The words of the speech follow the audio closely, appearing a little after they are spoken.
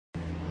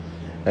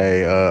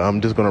Hey,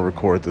 I'm just gonna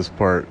record this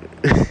part.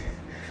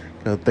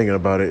 Thinking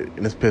about it,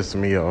 and it's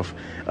pissing me off.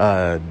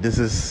 This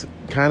is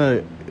kind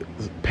of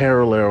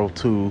parallel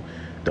to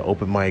the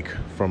open mic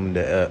from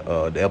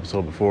the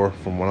episode before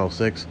from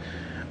 106.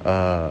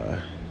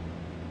 Uh,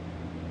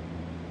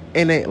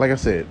 and like I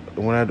said,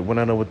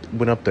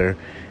 went up there,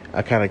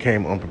 I kind of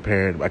came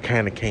unprepared. I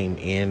kind of came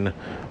in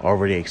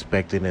already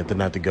expecting it to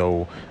not to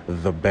go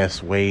the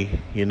best way,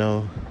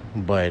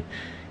 But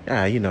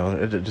yeah,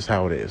 it's just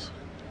how it is,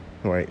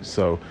 right?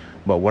 So,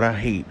 but what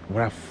I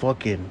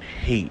fucking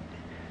hate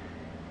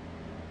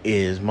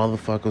is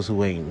motherfuckers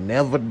who ain't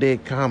never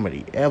did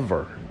comedy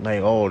ever.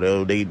 Like,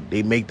 oh,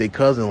 they make their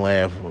cousin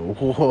laugh.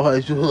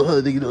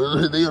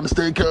 They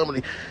understand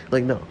comedy.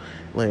 Like, no,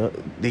 like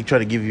they try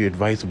to give you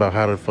advice about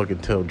how to fucking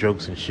tell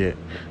jokes and shit.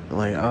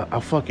 Like,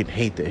 I fucking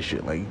hate that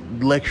shit. Like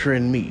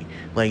lecturing me.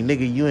 Like,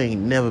 nigga, you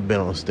ain't never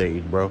been on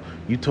stage, bro.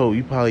 You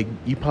probably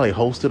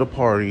hosted a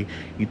party.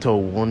 You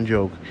told one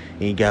joke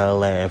and you got to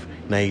laugh.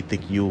 Now you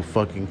think you a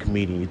fucking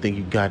comedian. You think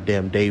you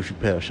goddamn Dave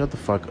Chappelle. Shut the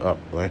fuck up,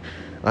 man.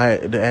 I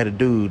had a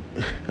dude.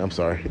 I'm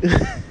sorry.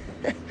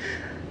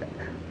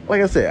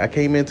 Like I said, I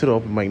came into the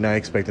open mic not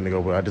expecting to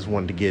go, but I just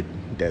wanted to get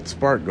that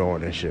spark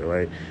going and shit,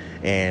 right?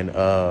 And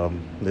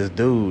this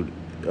dude,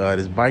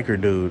 this biker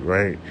dude,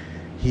 right?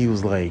 He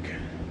was like,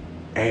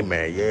 "Hey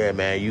man, yeah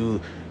man, you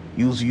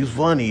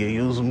funny, you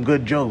use some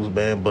good jokes,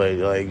 man, but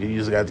like you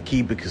just got to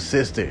keep it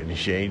consistent and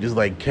shit." He just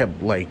like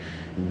kept like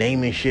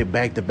naming shit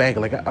back to back.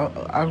 Like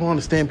I don't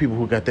understand people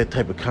who got that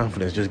type of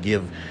confidence just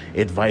give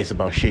advice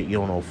about shit you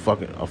don't know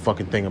a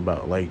fucking thing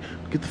about. Like,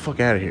 get the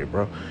fuck out of here,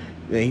 bro.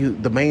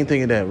 And the main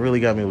thing that really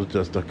got me was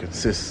just the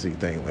consistency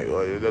thing. Like,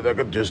 oh, I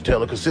could just tell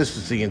the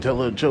consistency and tell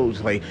the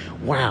jokes. Like,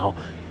 wow,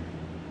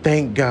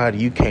 thank God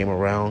you came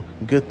around.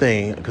 Good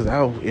thing, because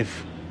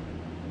if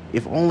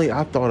only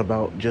I thought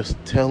about just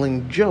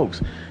telling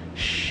jokes.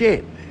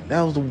 Shit,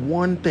 that was the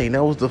one thing.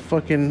 That was the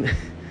fucking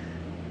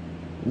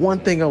one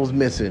thing I was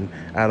missing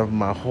out of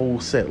my whole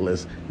set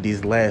list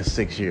these last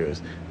 6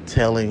 years.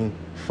 Telling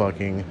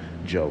fucking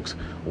jokes.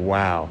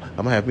 Wow. I'm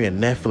gonna have me a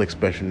Netflix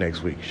special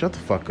next week. Shut the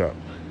fuck up.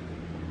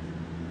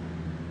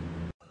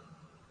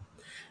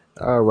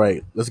 All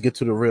right, let's get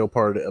to the real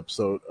part of the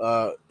episode.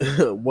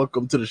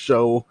 Welcome to the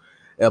show,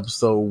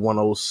 episode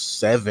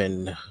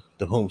 107,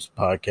 the Whomst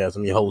podcast.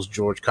 I'm your host,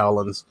 George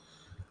Collins.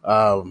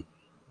 Um,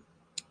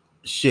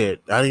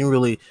 shit, I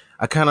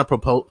kind of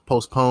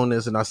postponed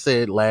this, and I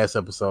said last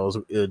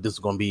episode this is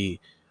going to be,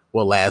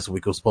 well, last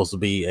week was supposed to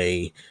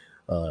be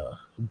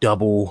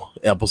double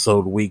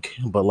episode week,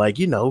 but like,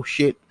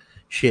 shit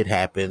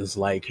happens,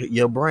 like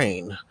your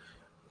brain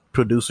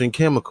producing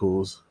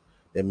chemicals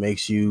that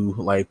makes you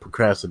like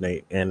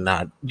procrastinate and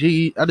not,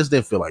 gee, I just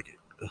didn't feel like it.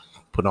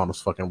 Put on those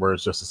fucking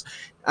words just as,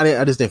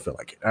 I just didn't feel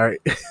like it. All right.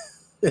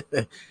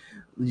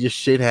 Just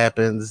shit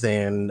happens,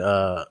 and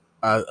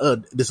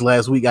this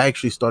last week I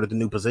actually started a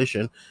new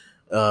position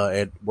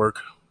at work,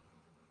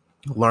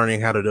 learning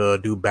how to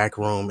do back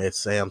room at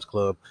Sam's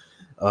Club.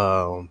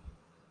 Um,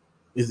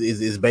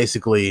 is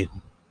basically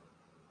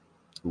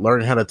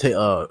learning how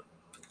to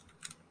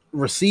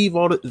receive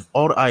all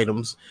the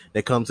items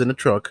that comes in the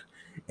truck,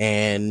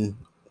 and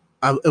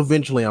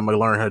eventually I'm gonna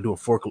learn how to do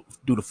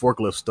the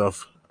forklift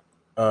stuff.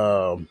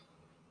 Um,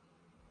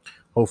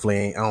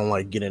 Hopefully I don't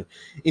like getting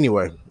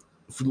anyway.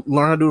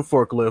 Learn how to do a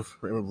forklift,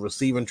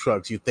 receiving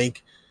trucks. You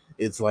think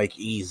it's like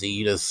easy,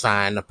 you just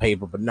sign the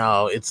paper, but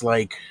no, it's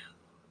like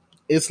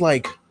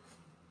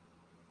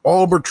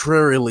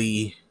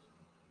arbitrarily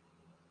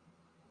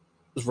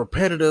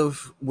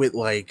repetitive with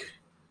like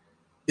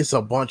it's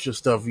a bunch of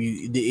stuff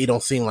it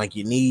don't seem like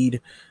you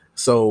need.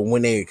 So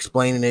when they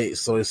explaining it,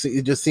 so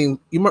it just seems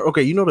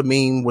okay. You know the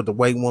meme with the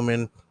white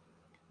woman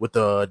with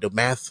the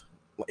math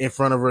in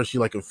front of her, she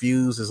like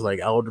confused. It's like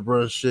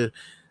algebra shit.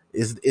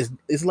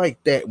 It's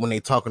like that when they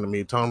talking to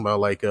me, talking about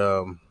like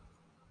okay,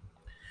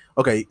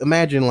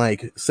 imagine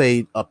like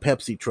say a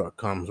Pepsi truck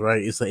comes,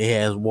 right? It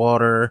has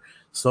water,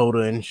 soda,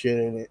 and shit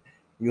in it.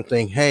 You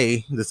think,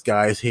 hey, this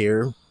guy's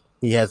here.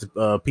 He has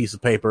a piece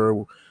of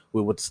paper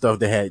with the stuff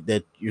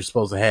that you're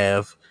supposed to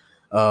have.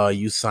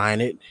 You sign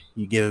it,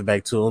 you give it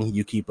back to him,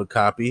 you keep a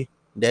copy.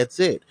 That's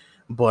it.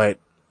 But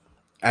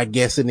I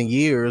guess in the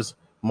years,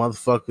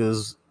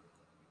 motherfuckers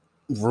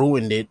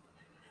ruined it,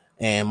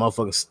 and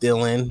motherfuckers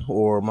stealing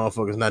or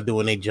motherfuckers not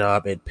doing their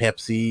job at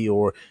Pepsi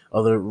or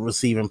other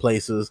receiving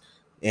places,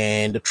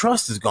 and the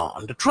trust is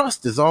gone. The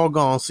trust is all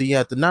gone. So you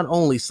have to not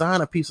only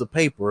sign a piece of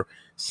paper,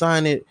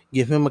 sign it,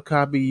 give him a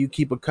copy, you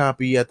keep a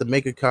copy, you have to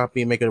make a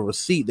copy and make a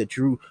receipt that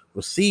you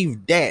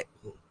received that.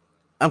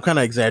 I'm kind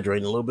of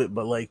exaggerating a little bit,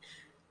 but like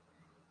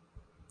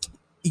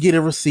you get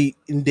a receipt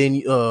and then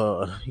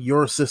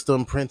your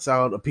system prints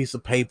out a piece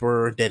of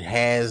paper that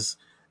has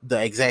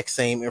the exact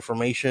same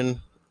information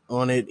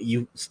on it.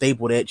 You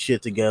staple that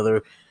shit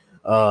together.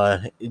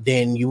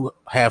 Then you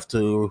have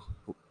to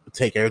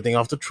take everything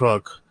off the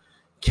truck,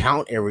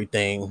 count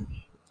everything.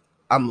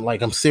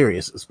 I'm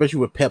serious,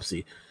 especially with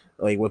Pepsi.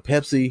 Like with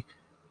Pepsi,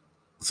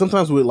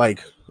 sometimes with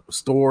like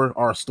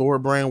store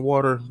brand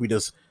water, we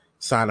just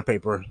sign a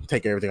paper,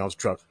 take everything off the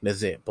truck.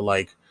 That's it. But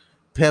like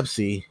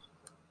Pepsi,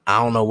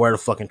 I don't know where the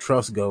fucking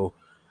trucks go.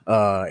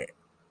 Uh,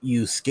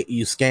 you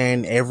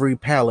scan every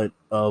pallet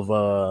of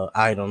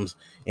items,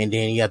 and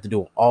then you have to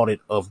do an audit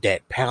of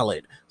that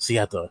pallet. So you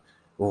have to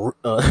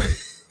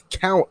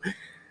count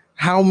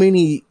how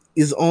many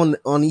is on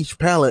each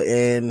pallet,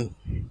 and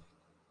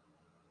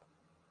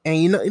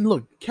you know,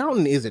 look,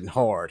 counting isn't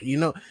hard. You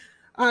know,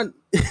 I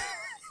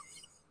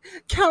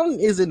counting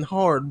isn't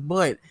hard,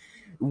 but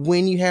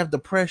when you have the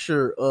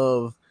pressure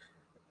of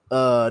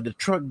the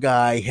truck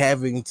guy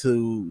having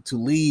to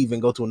leave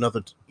and go to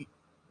another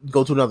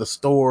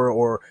store,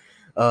 or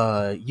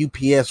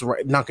UPS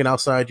knocking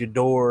outside your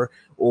door,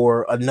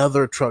 or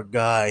another truck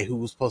guy who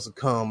was supposed to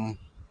come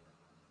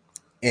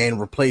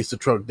and replace the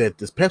truck that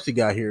this Pepsi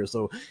got here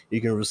so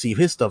you can receive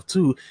his stuff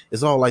too.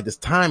 It's all like this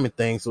timing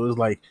thing, so it's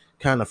like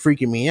kind of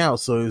freaking me out.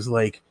 So it's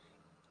like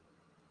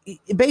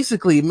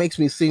basically it makes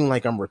me seem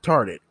like I'm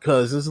retarded,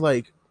 because it's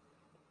like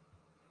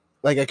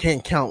I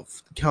can't count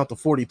to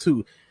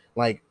 42.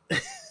 Like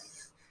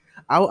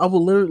I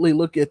will literally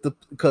look at the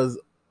because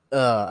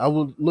I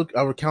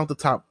would count the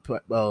top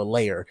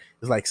layer.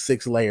 There's like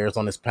 6 layers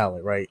on this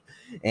palette, right?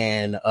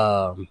 And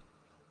I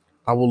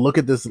will look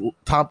at this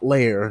top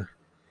layer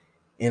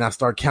and I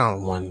start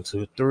counting 1,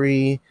 2,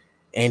 3,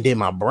 and then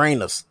my brain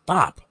will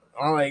stop.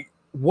 I'm like,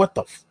 what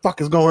the fuck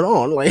is going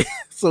on? Like,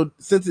 so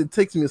since it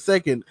takes me a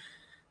second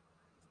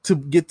to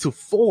get to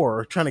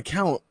 4, trying to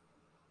count,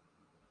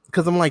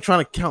 because I'm like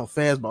trying to count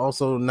fast, but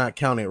also not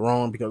counting it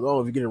wrong, because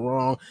if you get it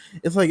wrong,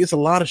 it's like it's a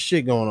lot of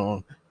shit going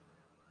on.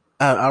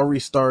 I'll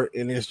restart,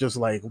 and it's just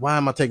like, why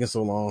am I taking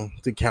so long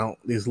to count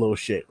this little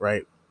shit,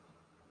 right?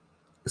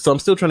 So I'm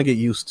still trying to get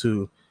used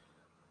to.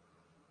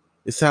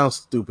 It sounds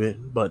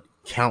stupid, but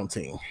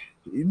counting,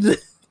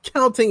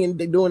 counting,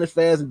 and doing it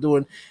fast and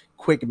doing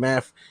quick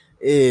math,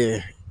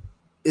 it's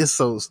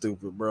so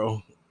stupid,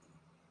 bro.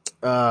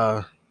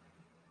 Uh,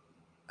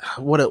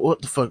 what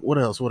the fuck? What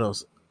else? What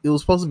else? It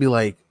was supposed to be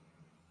like,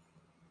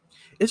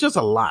 it's just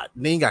a lot.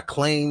 Then you got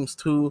claims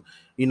too.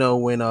 You know,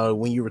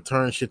 when you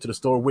return shit to the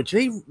store, which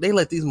they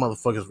let these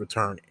motherfuckers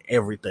return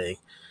everything.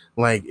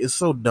 Like, it's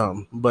so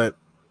dumb, but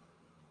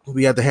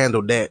we have to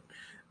handle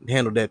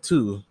that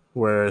too.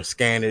 Where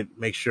scan it,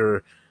 make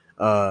sure,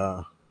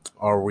 uh,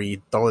 are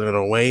we throwing it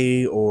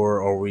away,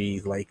 or are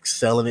we like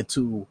selling it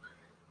to?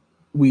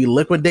 We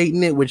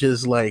liquidating it, which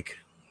is like,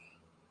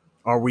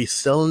 are we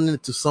selling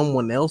it to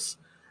someone else?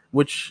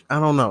 Which I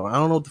don't know. I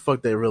don't know what the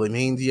fuck that really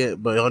means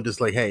yet. But I'm just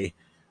like, hey,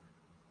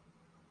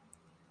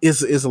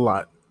 it's a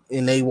lot,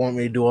 and they want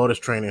me to do all this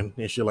training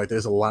and shit. Like,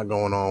 there's a lot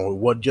going on.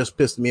 What just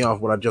pissed me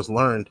off, what I just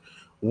learned,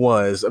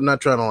 was I'm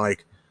not trying to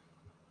like.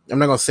 I'm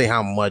not gonna say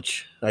how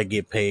much I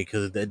get paid,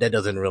 because that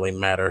doesn't really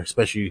matter,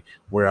 especially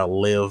where I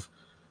live.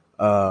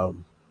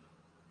 Um,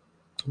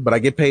 but I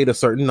get paid a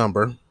certain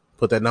number.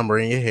 Put that number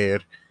in your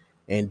head,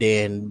 and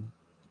then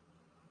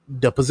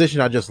the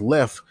position I just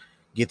left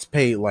gets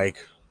paid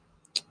like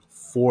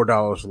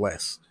 $4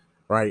 less,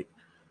 right?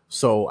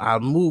 So I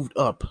moved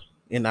up,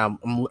 and I'm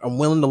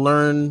willing to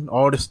learn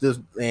all this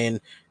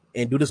and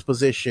do this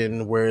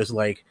position where it's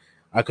like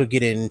I could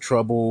get in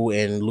trouble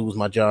and lose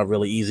my job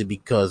really easy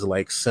because of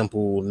like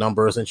simple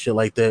numbers and shit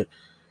like that.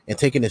 And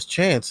taking this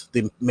chance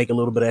to make a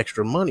little bit of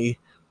extra money,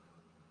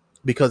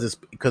 because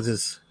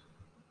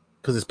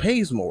it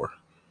pays more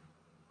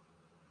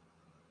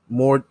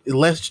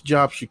less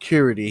job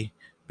security,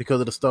 because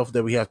of the stuff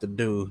that we have to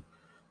do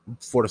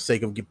for the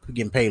sake of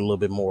getting paid a little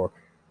bit more.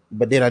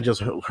 But then I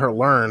just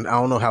learned, I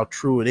don't know how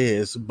true it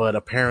is, but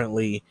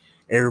apparently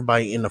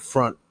everybody in the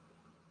front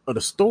of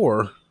the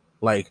store,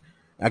 like,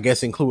 I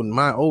guess including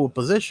my old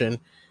position,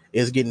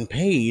 is getting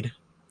paid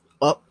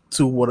up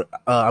to what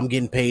I'm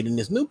getting paid in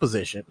this new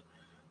position,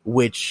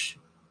 which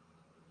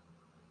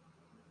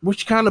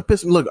kind of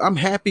pissed me. Look, I'm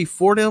happy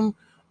for them,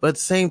 but at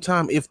the same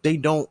time, if they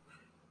don't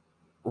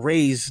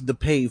raise the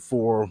pay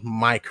for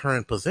my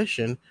current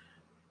position,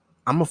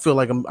 I'm gonna feel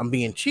like I'm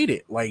being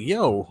cheated. Like,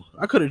 yo,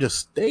 I could have just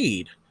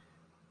stayed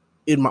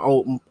in my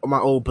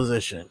old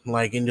position,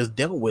 like, and just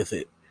dealt with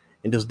it,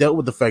 and just dealt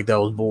with the fact that I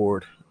was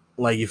bored.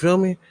 Like, you feel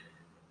me?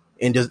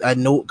 And just I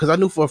know, because I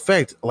knew for a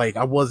fact, like,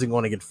 I wasn't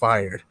going to get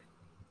fired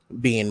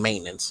being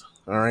maintenance.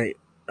 All right,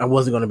 I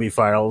wasn't going to be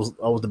fired. I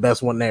was the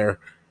best one there.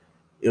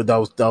 That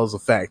was a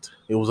fact.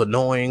 It was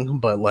annoying,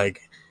 but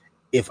like,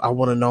 if I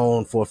would have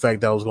known for a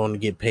fact that I was going to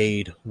get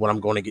paid what I'm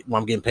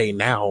getting paid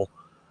now,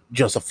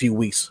 just a few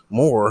weeks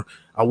more,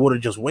 I would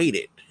have just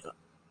waited.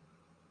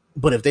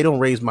 But if they don't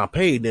raise my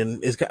pay,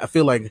 then I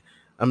feel like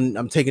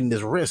I'm taking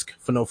this risk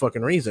for no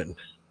fucking reason.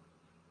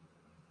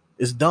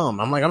 It's dumb.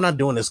 I'm like, I'm not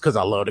doing this because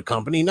I love the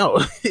company. No,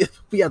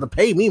 you have to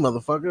pay me,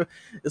 motherfucker.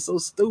 It's so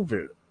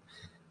stupid.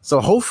 So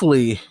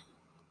hopefully,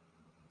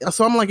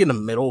 so I'm like in the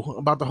middle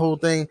about the whole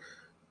thing.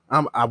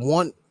 I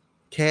want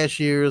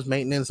cashiers,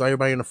 maintenance,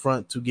 everybody in the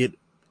front to get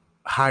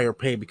higher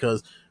pay,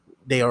 because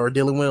they are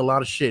dealing with a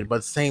lot of shit. But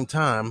at the same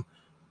time,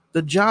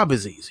 the job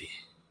is easy.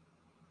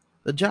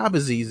 The job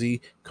is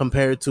easy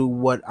compared to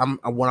what I'm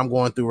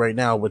going through right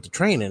now with the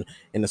training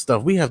and the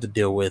stuff we have to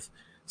deal with.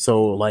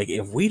 So like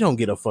if we don't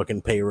get a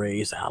fucking pay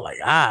raise,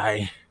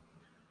 I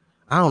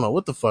don't know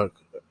what the fuck,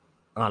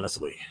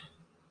 honestly.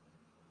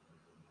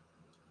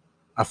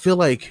 I feel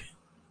like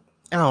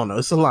I don't know.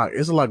 It's a lot.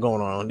 It's a lot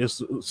going on.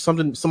 Just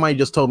something. Somebody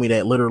just told me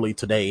that literally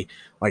today,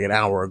 like an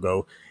hour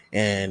ago,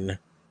 and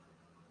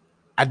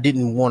I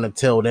didn't want to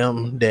tell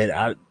them that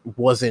I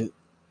wasn't.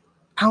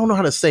 I don't know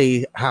how to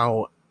say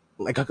how.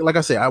 Like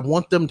I said, I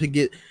want them to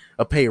get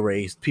a pay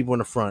raise. People in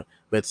the front,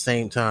 but at the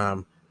same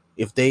time,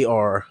 if they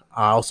are,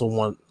 I also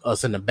want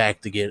us in the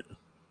back to get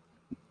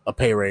a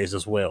pay raise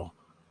as well,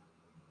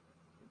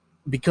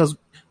 because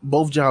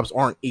both jobs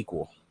aren't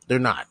equal. They're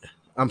not.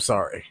 I'm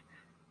sorry,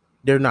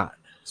 they're not.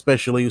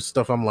 Especially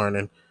stuff I'm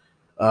learning.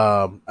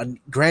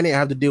 Granted, I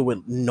have to deal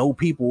with no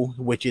people,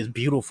 which is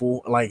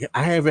beautiful. Like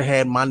I haven't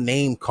had my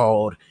name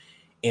called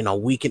in a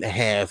week and a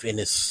half, and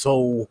it's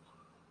so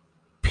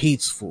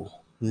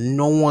peaceful.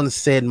 No one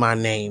said my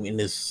name, and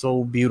it's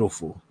so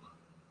beautiful.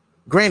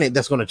 Granted,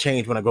 that's going to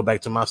change when I go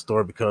back to my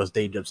store because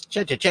they just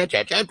chat,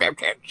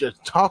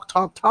 just talk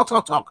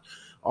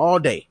all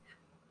day.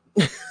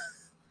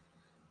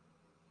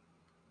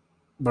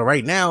 But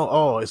right now,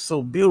 oh, it's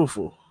so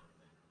beautiful.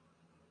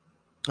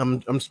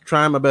 I'm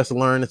trying my best to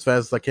learn as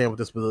fast as I can with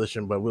this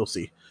position, but we'll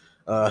see.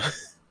 Uh,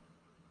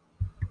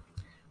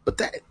 but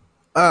that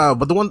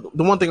but the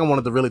one thing I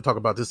wanted to really talk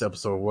about this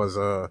episode was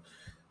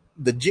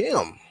the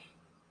gym.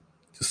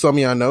 Some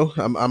of y'all know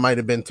I might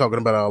have been talking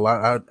about it a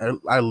lot.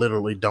 I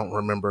literally don't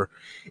remember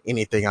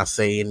anything I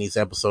say in these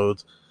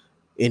episodes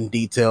in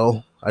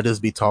detail. I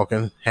just be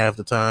talking half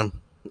the time.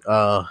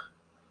 Uh,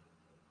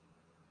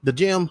 the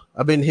gym,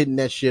 I've been hitting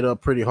that shit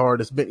up pretty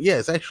hard.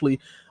 It's actually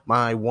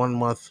my 1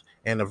 month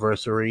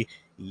anniversary.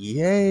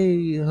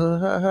 Yay.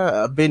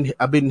 I've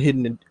been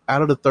hitting it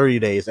out of the 30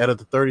 days, out of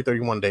the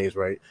 31 days,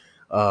 right?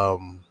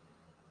 Um,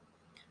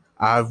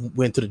 I've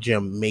went to the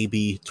gym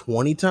maybe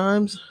 20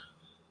 times,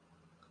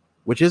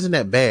 which isn't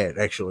that bad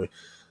actually.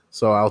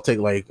 So I'll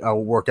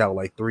work out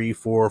like 3,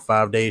 4,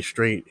 5 days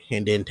straight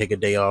and then take a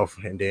day off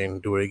and then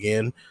do it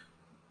again.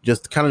 I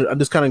just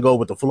kind of go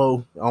with the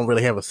flow. I don't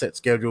really have a set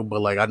schedule, but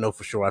like I know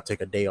for sure I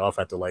take a day off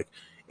after like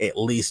at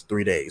least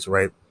 3 days,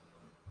 right?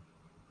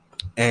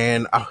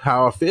 And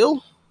how I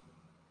feel,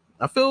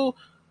 I still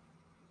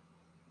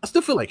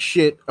feel like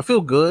shit. I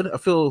feel good. I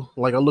feel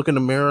like I look in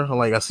the mirror,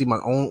 like I see my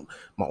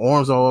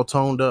arms all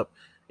toned up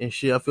and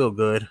shit. I feel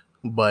good,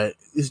 but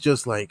it's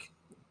just like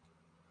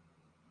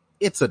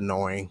it's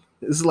annoying.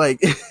 It's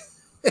like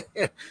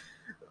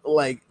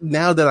like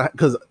now that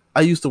because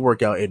I used to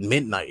work out at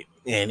midnight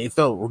and it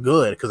felt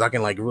good because I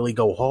can like really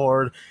go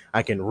hard.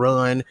 I can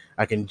run.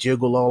 I can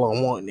jiggle all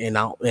I want,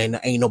 and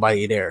ain't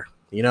nobody there,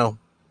 you know.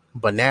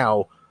 But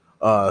now,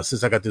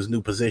 since I got this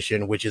new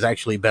position, which is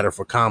actually better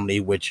for comedy,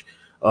 which,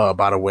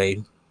 by the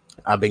way,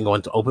 I've been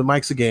going to open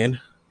mics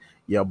again.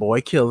 Yeah,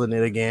 boy, killing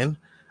it again.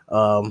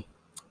 Um,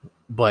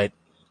 but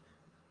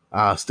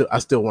I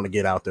still want to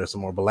get out there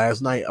some more. But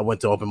last night I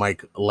went to open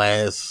mic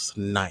last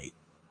night,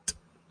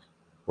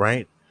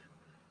 right?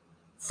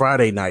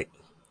 Friday night.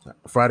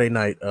 Friday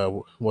night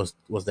was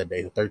that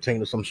day, the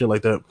 13th or some shit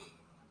like that,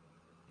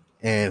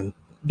 and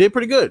did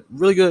pretty good,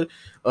 really good.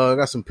 I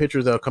got some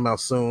pictures that'll come out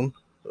soon.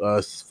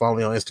 Follow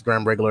me on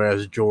Instagram, regular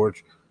as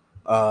George.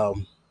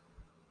 Um,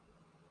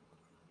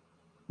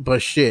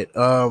 but shit,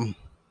 what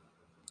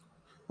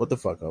the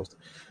fuck else?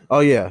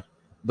 Oh yeah,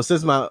 but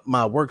since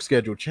my work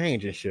schedule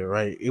changed and shit,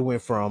 right? It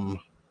went from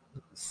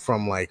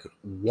like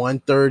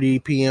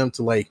 1:30 p.m.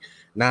 to like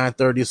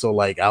 9:30. So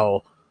like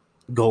I'll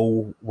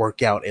go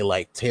work out at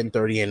like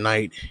 10:30 at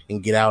night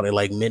and get out at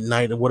like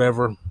midnight or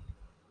whatever,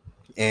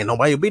 and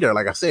nobody will be there,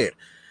 like I said.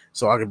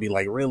 So I could be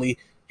like really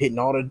hitting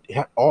all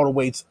the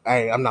weights.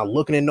 I'm not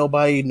looking at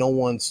nobody. No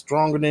one's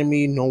stronger than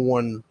me. No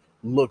one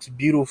looks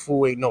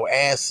beautiful. Ain't no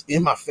ass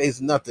in my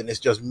face. Nothing. It's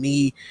just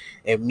me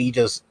and me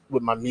just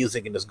with my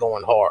music and just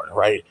going hard,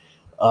 right?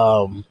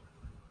 Um,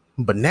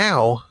 but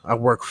now I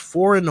work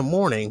 4 in the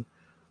morning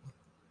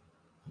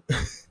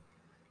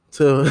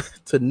to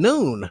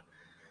noon.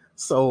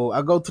 So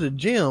I go to the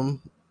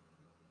gym.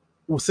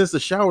 Well, since the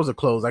showers are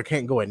closed, I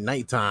can't go at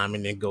nighttime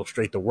and then go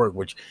straight to work,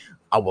 which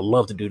I would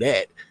love to do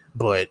that.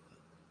 But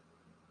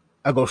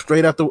I go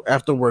straight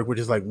after work, which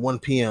is like 1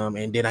 p.m.,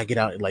 and then I get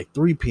out at like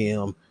 3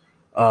 p.m.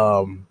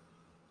 Um,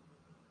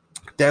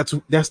 that's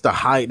the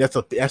high. That's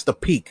the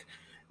peak.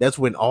 That's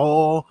when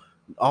all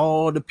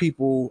the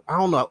people. I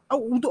don't know.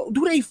 Oh,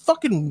 do they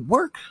fucking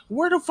work?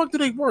 Where the fuck do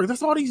they work?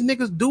 That's all these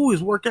niggas do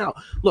is work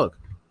out. Look,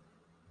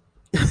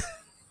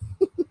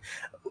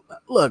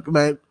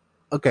 man.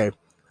 Okay,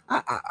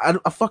 I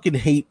fucking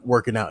hate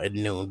working out at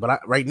noon,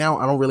 but right now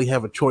I don't really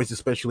have a choice,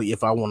 especially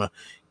if I want to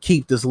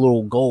keep this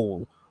little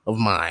goal of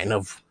mine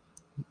of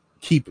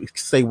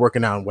stay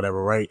working out and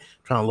whatever, right?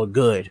 Trying to look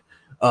good.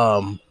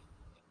 Um,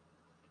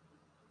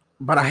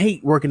 but I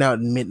hate working out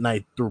at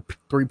midnight through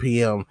 3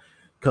 p.m.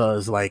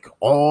 because like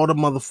all the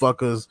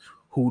motherfuckers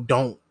who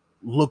don't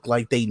look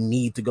like they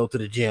need to go to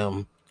the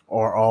gym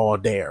are all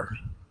there.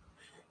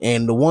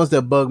 And the ones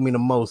that bug me the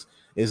most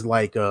is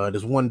like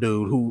this one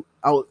dude who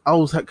I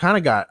was kind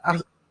of got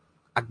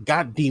I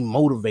got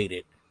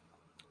demotivated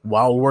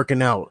while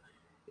working out,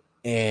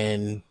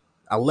 and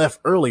I left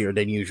earlier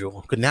than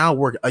usual because now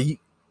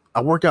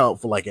I work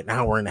out for like an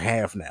hour and a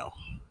half now.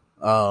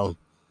 Um,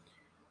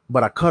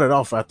 but I cut it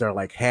off after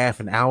like half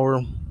an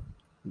hour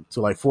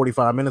to like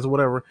 45 minutes or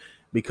whatever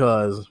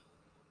because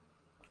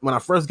when I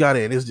first got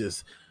in, it's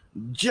just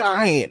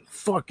giant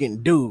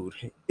fucking dude.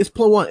 It's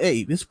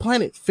It's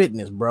Planet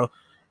Fitness, bro.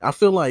 I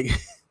feel like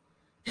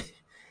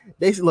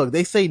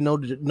they say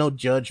no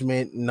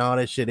judgment and all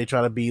that shit. They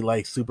try to be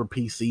like super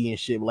PC and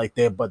shit like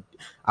that, but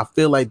I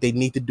feel like they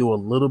need to do a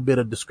little bit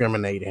of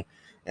discriminating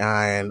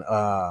and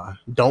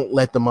don't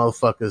let the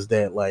motherfuckers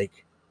that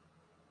like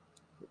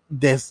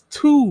that's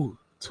too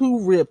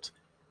ripped,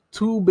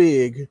 too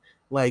big,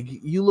 like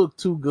you look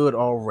too good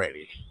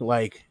already.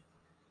 Like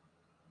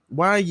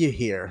why are you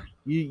here?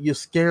 You're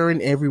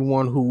scaring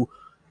everyone who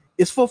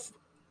it's for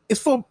it's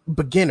for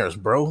beginners,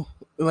 bro.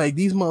 Like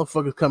these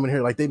motherfuckers coming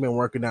here like they've been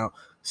working out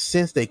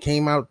since they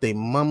came out they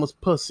mama's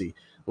pussy.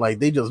 Like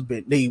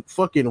they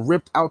fucking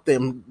ripped out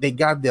them they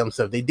got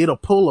themselves. They did a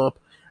pull up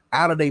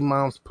out of their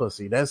mom's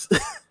pussy. That's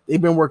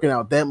they've been working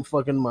out that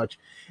fucking much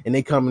and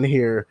they come in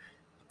here,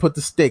 put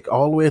the stick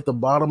all the way at the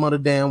bottom of the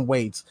damn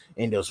weights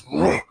and just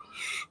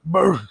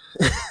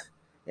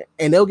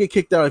and they'll get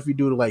kicked out if you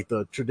do like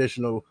the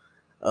traditional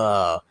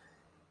uh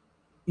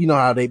you know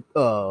how they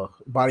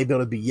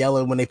bodybuilders be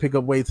yelling when they pick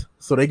up weights,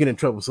 so they get in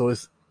trouble. So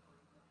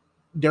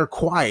they're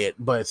quiet,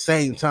 but at the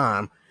same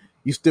time,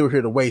 you still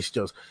hear the weights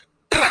just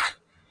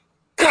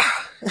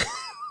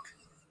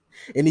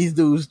and these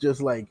dudes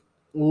just like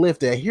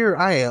lift it. Here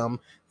I am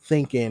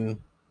thinking,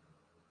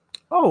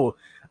 oh,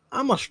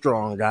 I'm a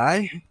strong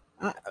guy.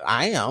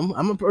 I am.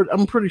 I'm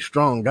a pretty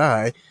strong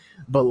guy,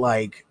 but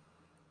like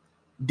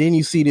then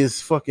you see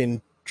this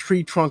fucking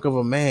tree trunk of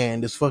a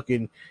man, this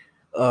fucking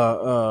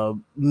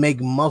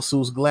make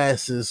muscles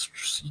glasses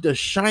the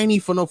shiny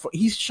for no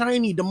he's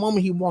shiny the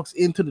moment he walks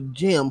into the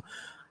gym.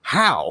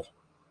 How?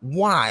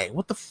 Why?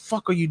 What the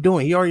fuck are you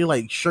doing? He already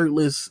like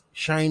shirtless,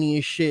 shiny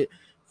as shit,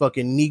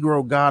 fucking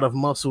Negro god of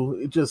muscle.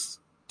 It just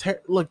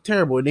looked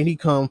terrible. And then he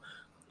come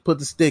put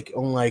the stick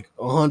on like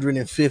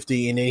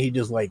 150 and then he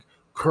just like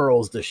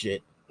curls the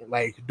shit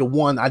like the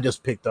one I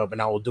just picked up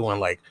and I was doing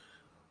like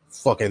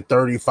fucking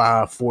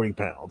 35, 40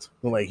 pounds.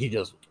 Like he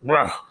just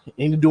and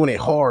he's doing it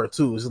hard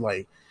too. It's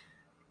like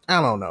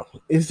I don't know.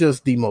 It's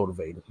just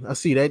demotivating. I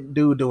see that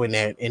dude doing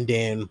that, and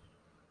then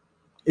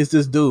it's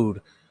this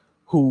dude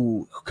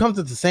who comes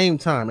at the same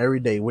time every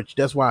day, which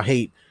that's why I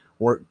hate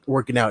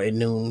working out at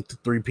noon to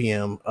 3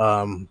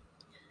 p.m.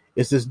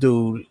 It's this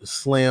dude,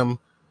 slim,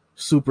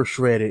 super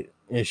shredded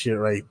and shit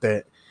like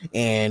that.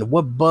 And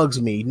what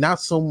bugs me, not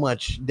so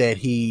much that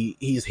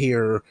he's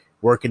here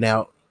working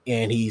out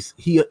and he's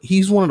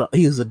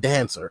a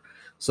dancer.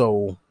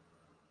 So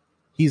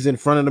he's in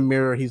front of the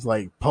mirror, he's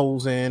like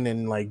posing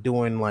and like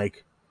doing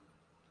like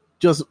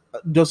just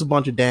just a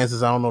bunch of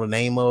dances I don't know the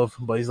name of,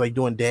 but he's like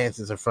doing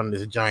dances in front of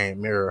this giant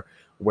mirror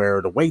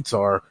where the weights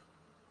are,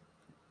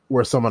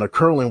 where some of the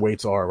curling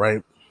weights are,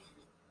 right?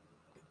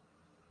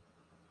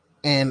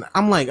 And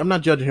I'm like, I'm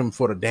not judging him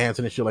for the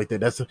dancing and shit like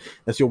that.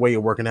 That's your way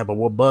of working out. But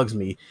what bugs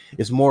me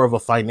is more of a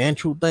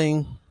financial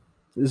thing.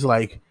 It's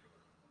like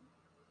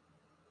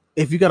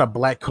if you got a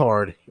black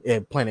card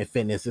at Planet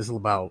Fitness, it's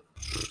about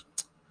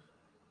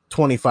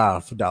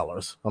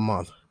 $25 a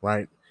month,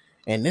 right?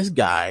 And this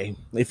guy,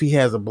 if he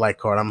has a black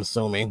card, I'm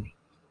assuming,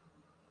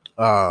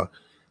 uh,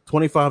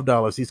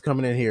 $25. He's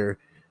coming in here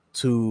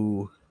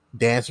to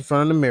dance in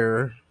front of the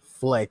mirror,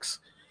 flex,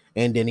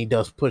 and then he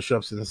does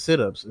push-ups and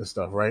sit-ups and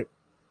stuff, right?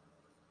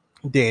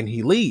 Then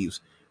he leaves.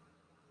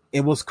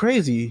 And what's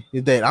crazy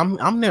is that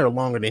I'm there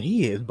longer than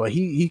he is, but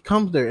he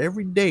comes there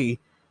every day,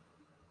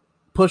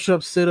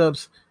 push-ups,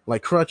 sit-ups,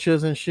 like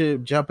crutches and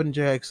shit, jumping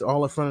jacks,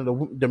 all in front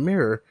of the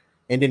mirror,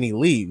 and then he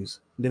leaves.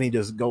 Then he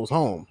just goes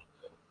home.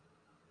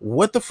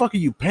 What the fuck are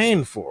you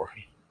paying for?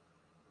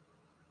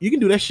 You can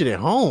do that shit at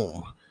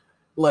home.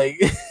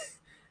 Like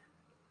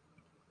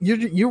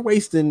you're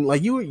wasting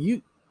like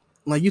you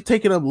like you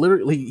take it up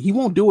literally. He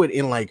won't do it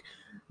in like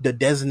the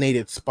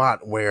designated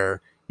spot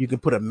where you can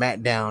put a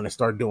mat down and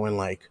start doing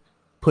like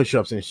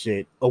push-ups and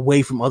shit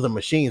away from other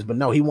machines. But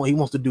no, he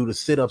wants to do the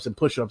sit-ups and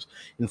push-ups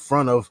in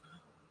front of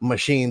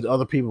machines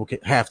other people can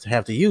have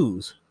to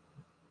use.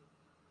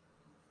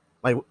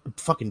 Like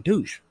fucking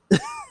douche.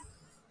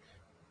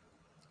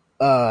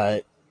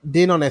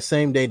 Then on that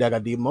same day that I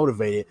got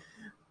demotivated,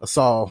 I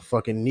saw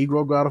fucking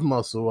Negro God of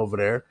Muscle over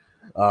there,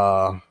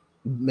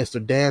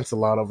 Mr. Dance a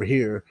lot over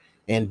here,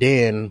 and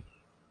then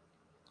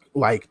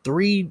like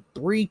three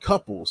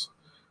couples.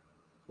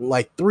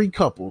 It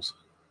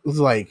was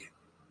like,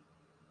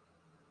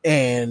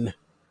 and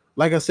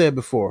like I said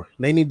before,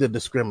 they need to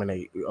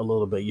discriminate a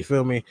little bit. You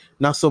feel me?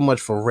 Not so much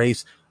for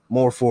race,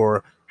 more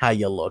for how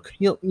you look.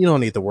 You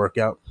don't need to work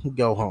out.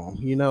 Go home.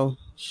 You know,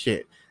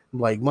 shit.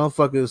 Like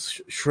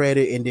motherfuckers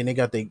shredded, and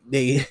then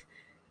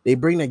they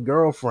bring their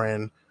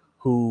girlfriend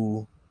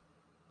who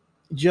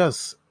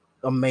just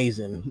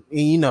amazing. And,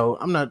 you know,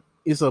 I'm not.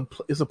 It's a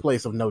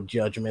place of no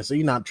judgment. So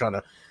you're not trying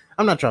to.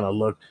 I'm not trying to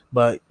look,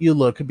 but you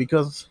look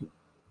because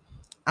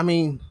I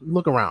mean,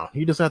 look around.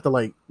 You just have to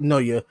like know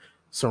your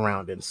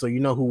surroundings, so you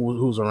know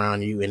who's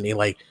around you, and they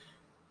like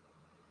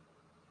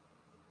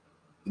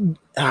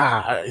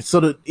so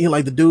the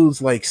like the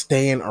dudes like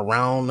staying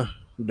around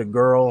the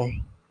girl.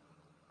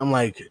 I'm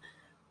like,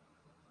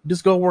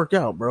 just go work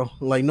out, bro.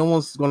 Like no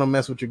one's gonna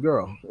mess with your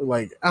girl.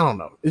 Like I don't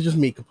know. It's just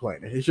me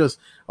complaining. It's just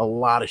a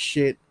lot of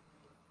shit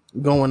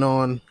going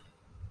on.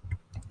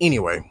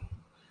 Anyway,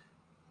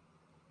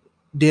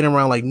 then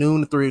around like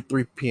noon to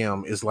 3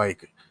 p.m. is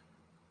like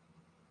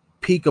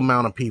peak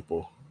amount of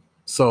people.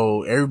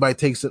 So everybody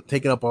takes it,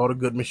 taking up all the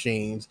good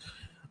machines.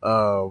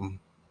 Um,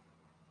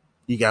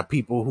 you got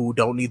people who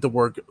don't need to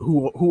work,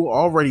 who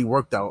already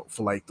worked out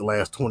for like the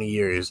last 20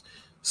 years,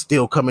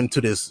 still coming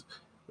to this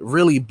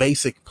really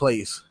basic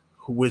place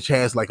which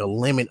has like a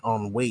limit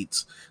on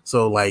weights.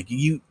 So like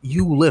you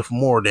lift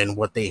more than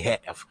what they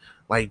have.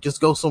 Like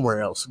just go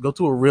somewhere else. Go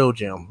to a real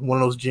gym, one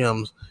of those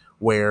gyms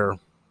where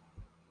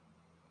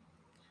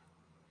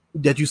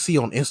that you see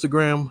on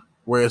Instagram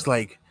where it's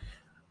like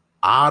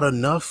odd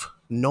enough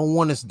no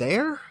one is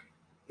there.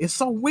 It's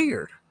so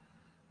weird.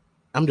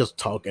 I'm just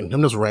talking.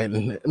 I'm just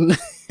ranting.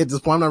 At this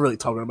point, I'm not really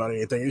talking about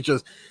anything. It's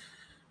just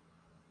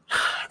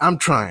I'm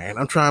trying.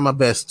 I'm trying my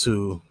best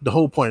to. The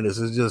whole point of this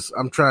is just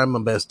I'm trying my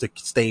best to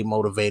stay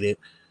motivated,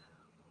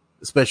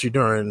 especially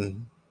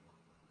during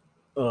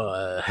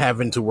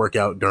having to work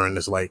out during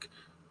this like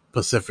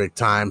Pacific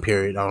time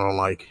period. I don't know,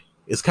 like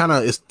it's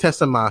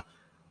testing my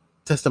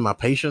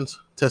patience,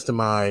 testing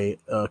my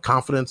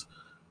confidence,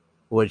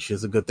 which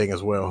is a good thing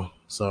as well.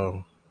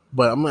 So,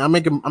 but I'm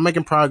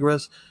making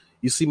progress.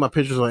 You see my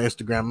pictures on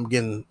Instagram. I'm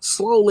getting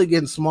slowly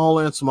getting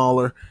smaller and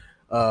smaller.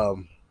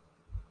 Um,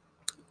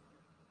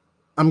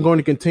 I'm going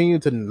to continue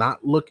to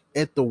not look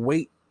at the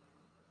weight.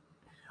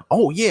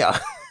 Oh yeah,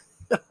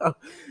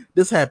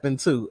 this happened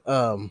too.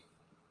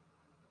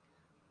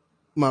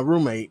 My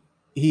roommate,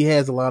 he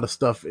has a lot of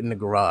stuff in the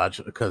garage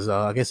because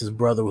I guess his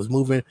brother was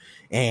moving,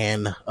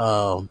 and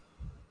I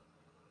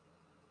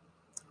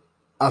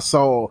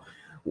saw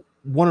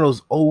one of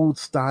those old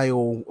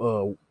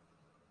style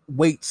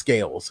weight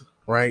scales,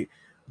 right?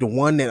 The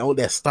one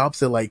that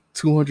stops at like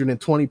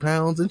 220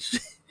 pounds and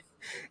shit.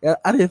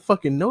 I didn't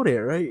fucking know that,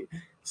 right?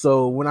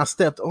 So when I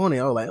stepped on it,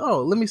 I was like,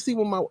 oh, let me see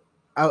what my.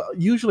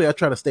 Usually I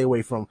try to stay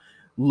away from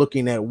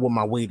looking at what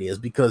my weight is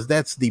because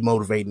that's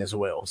demotivating as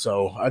well.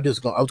 So I was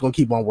gonna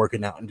keep on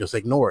working out and just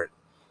ignore it,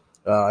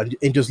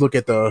 and just look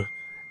at the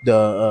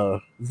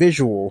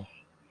visual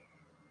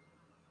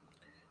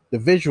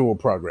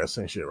progress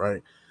and shit,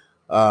 right?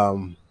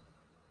 Um,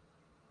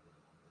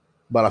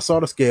 but I saw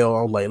the scale.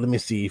 I was like, let me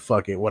see,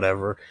 fuck it,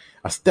 whatever.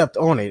 I stepped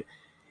on it.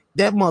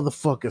 That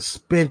motherfucker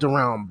spent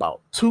around about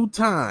 2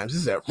 times.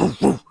 It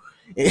said,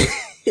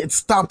 it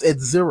stopped at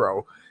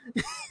 0.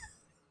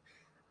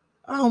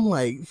 I'm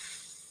like,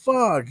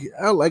 fuck.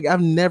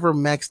 I've never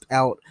maxed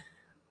out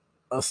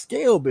a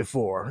scale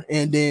before,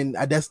 and then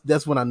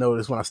that's when I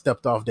noticed when I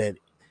stepped off that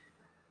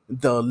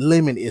the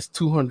limit is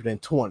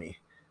 220.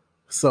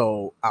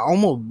 So I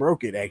almost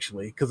broke it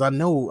actually because I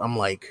know I'm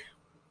like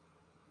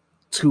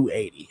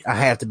 280. I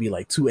have to be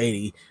like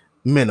 280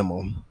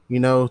 minimum,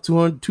 200,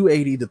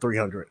 280 to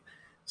 300.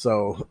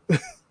 So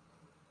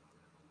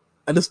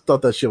I just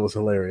thought that shit was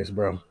hilarious,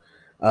 bro.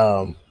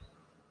 Um,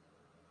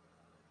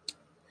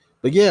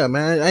 but yeah,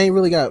 man, I ain't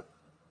really got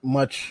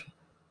much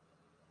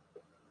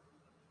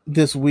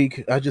this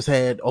week. I just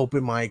had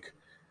open mic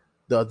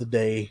the other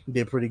day,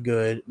 did pretty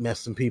good, met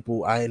some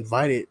people. I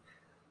invited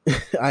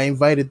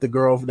the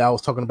girl that I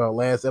was talking about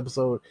last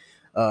episode.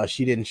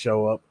 She didn't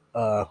show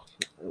up.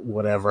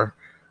 Whatever,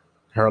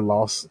 her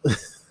loss.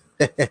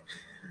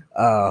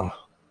 uh,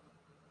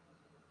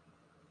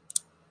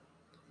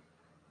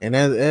 and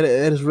that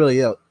is really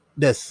it.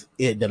 That's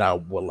it that I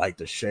would like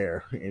to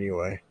share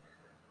anyway.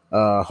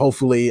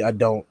 Hopefully I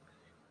don't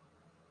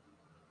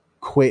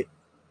quit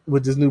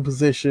with this new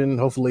position.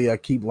 Hopefully I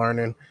keep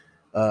learning.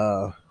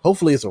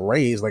 Hopefully it's a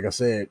raise, like I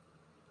said.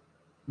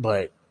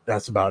 But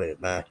that's about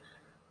it, man.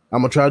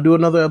 I'm gonna try to do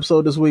another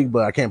episode this week,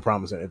 but I can't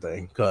promise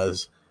anything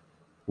because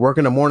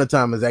working the morning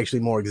time is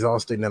actually more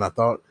exhausting than I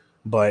thought.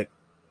 But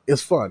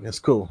it's fun. It's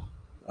cool.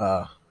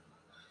 Uh,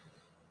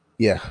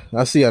 yeah,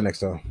 I'll see y'all next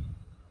time.